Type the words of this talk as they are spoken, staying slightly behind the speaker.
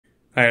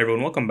Hi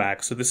everyone, welcome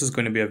back. So this is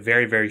going to be a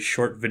very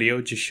short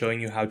video just showing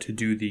you how to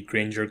do the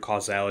Granger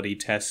Causality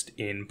test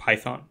in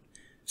Python.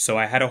 So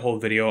I had a whole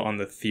video on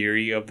the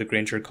theory of the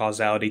Granger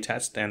Causality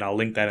test, and I'll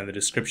link that in the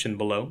description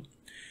below.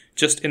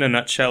 Just in a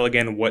nutshell,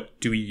 again, what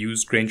do we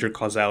use Granger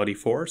Causality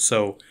for?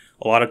 So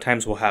a lot of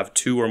times we'll have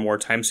two or more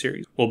time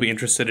series. We'll be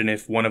interested in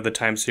if one of the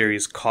time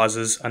series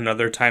causes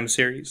another time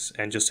series.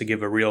 And just to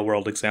give a real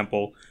world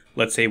example,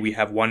 let's say we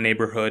have one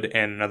neighborhood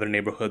and another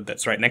neighborhood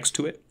that's right next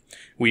to it.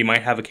 We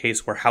might have a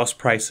case where house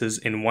prices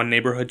in one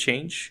neighborhood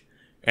change,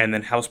 and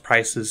then house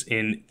prices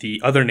in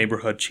the other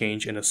neighborhood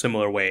change in a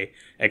similar way,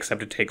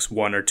 except it takes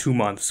 1 or 2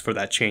 months for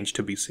that change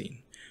to be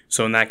seen.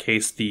 So in that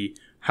case, the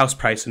house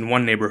price in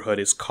one neighborhood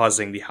is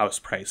causing the house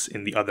price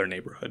in the other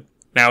neighborhood.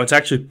 Now, it's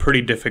actually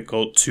pretty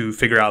difficult to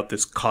figure out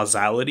this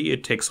causality.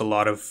 It takes a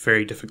lot of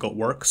very difficult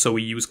work, so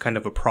we use kind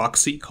of a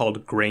proxy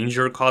called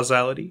Granger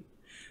Causality.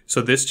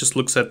 So this just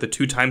looks at the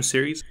two time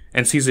series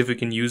and sees if we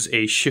can use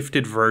a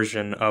shifted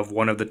version of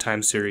one of the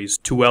time series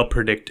to well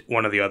predict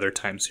one of the other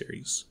time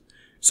series.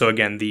 So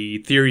again, the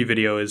theory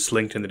video is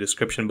linked in the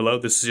description below.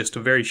 This is just a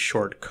very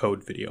short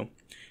code video.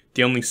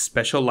 The only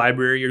special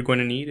library you're going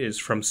to need is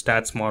from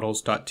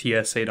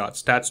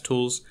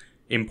statsmodels.tsa.statstools,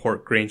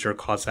 import Granger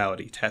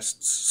Causality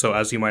tests. So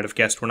as you might have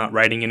guessed, we're not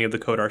writing any of the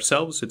code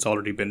ourselves. It's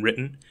already been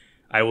written.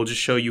 I will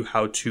just show you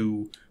how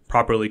to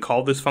properly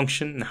call this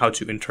function and how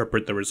to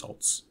interpret the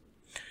results.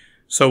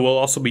 So we'll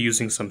also be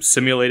using some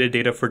simulated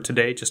data for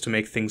today just to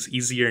make things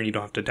easier and you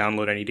don't have to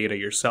download any data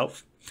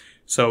yourself.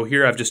 So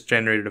here I've just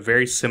generated a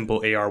very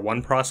simple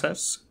AR1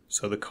 process.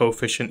 So the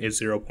coefficient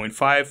is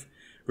 0.5,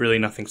 really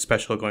nothing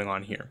special going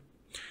on here.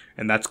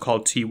 And that's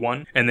called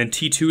T1. And then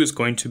T2 is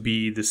going to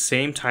be the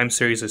same time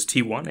series as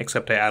T1,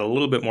 except I add a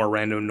little bit more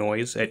random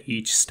noise at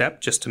each step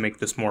just to make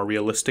this more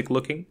realistic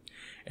looking.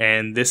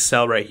 And this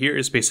cell right here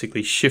is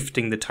basically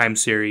shifting the time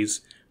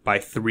series by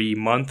 3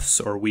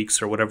 months or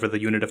weeks or whatever the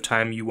unit of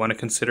time you want to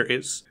consider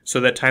is. So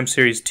that time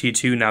series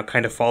T2 now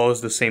kind of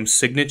follows the same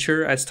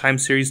signature as time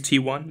series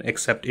T1,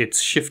 except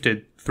it's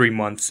shifted 3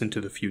 months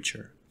into the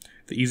future.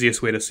 The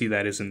easiest way to see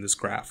that is in this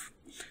graph.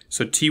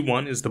 So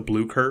T1 is the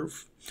blue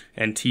curve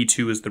and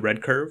T2 is the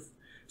red curve.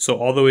 So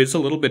although it's a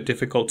little bit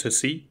difficult to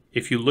see,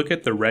 if you look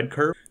at the red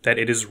curve, that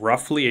it is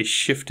roughly a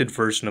shifted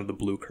version of the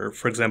blue curve.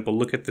 For example,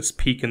 look at this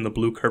peak in the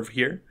blue curve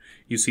here.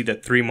 You see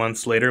that 3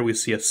 months later, we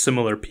see a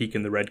similar peak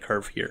in the red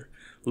curve here.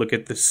 Look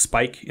at this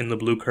spike in the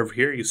blue curve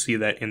here. You see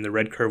that in the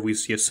red curve, we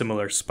see a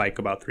similar spike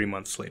about 3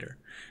 months later.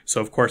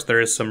 So of course,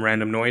 there is some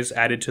random noise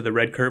added to the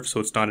red curve,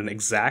 so it's not an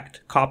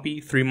exact copy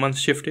 3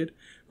 months shifted,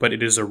 but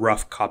it is a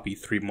rough copy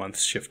 3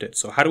 months shifted.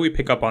 So how do we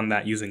pick up on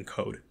that using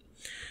code?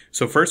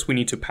 So first, we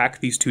need to pack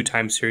these two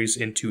time series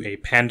into a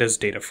pandas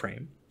data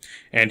frame.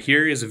 And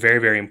here is a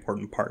very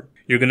important part.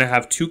 You're going to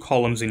have two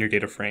columns in your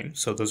data frame,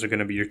 so those are going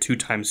to be your two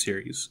time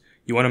series.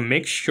 You want to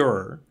make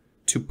sure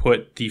to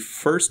put the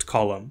first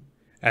column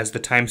as the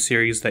time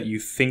series that you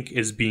think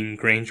is being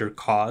Granger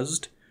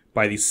caused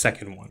by the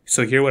second one.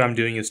 So here what I'm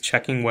doing is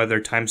checking whether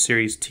time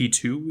series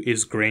T2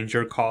 is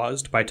Granger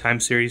caused by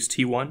time series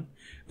T1.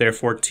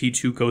 Therefore,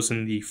 T2 goes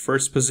in the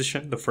first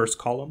position, the first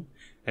column,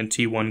 and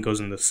T1 goes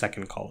in the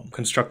second column.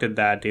 Constructed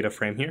that data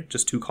frame here,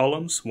 just two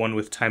columns, one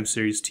with time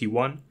series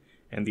T1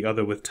 and the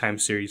other with time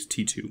series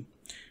T2.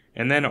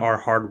 And then our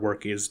hard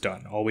work is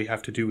done. All we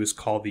have to do is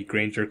call the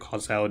Granger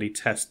Causality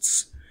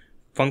tests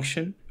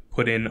function,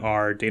 put in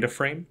our data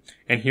frame,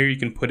 and here you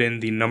can put in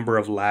the number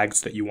of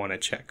lags that you want to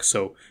check.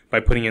 So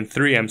by putting in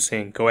 3, I'm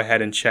saying go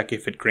ahead and check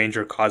if it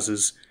Granger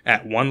causes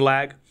at 1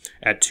 lag,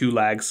 at 2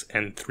 lags,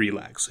 and 3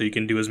 lags. So you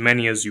can do as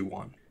many as you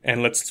want.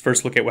 And let's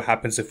first look at what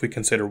happens if we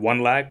consider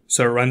 1 lag.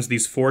 So it runs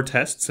these 4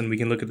 tests, and we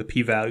can look at the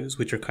p-values,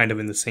 which are kind of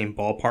in the same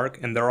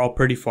ballpark, and they're all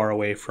pretty far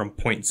away from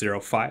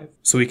 0.05.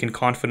 So we can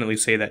confidently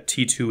say that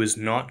T2 is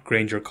not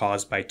Granger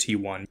caused by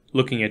T1,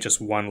 looking at just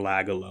 1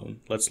 lag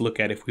alone. Let's look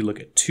at if we look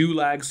at 2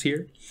 lags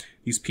here.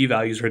 These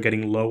p-values are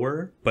getting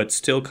lower, but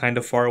still kind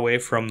of far away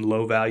from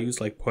low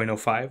values like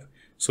 0.05.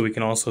 So we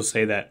can also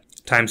say that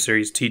time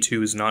series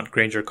T2 is not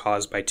Granger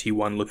caused by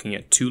T1, looking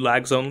at 2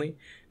 lags only.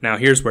 Now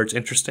here's where it's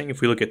interesting.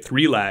 If we look at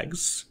 3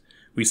 lags,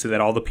 we see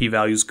that all the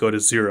p-values go to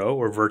 0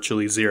 or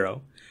virtually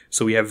 0.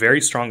 So we have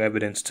very strong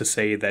evidence to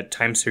say that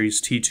time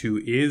series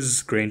T2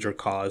 is Granger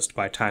caused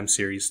by time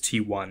series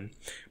T1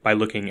 by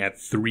looking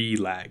at 3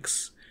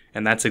 lags.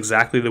 And that's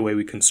exactly the way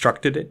we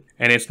constructed it.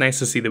 And it's nice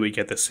to see that we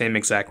get the same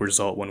exact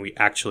result when we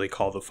actually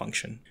call the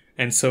function.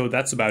 And so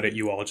that's about it,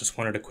 you all. Just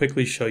wanted to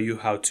quickly show you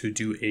how to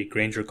do a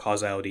Granger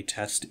Causality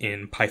test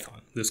in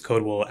Python. This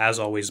code will, as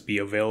always, be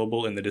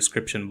available in the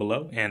description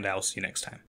below, and I'll see you next time.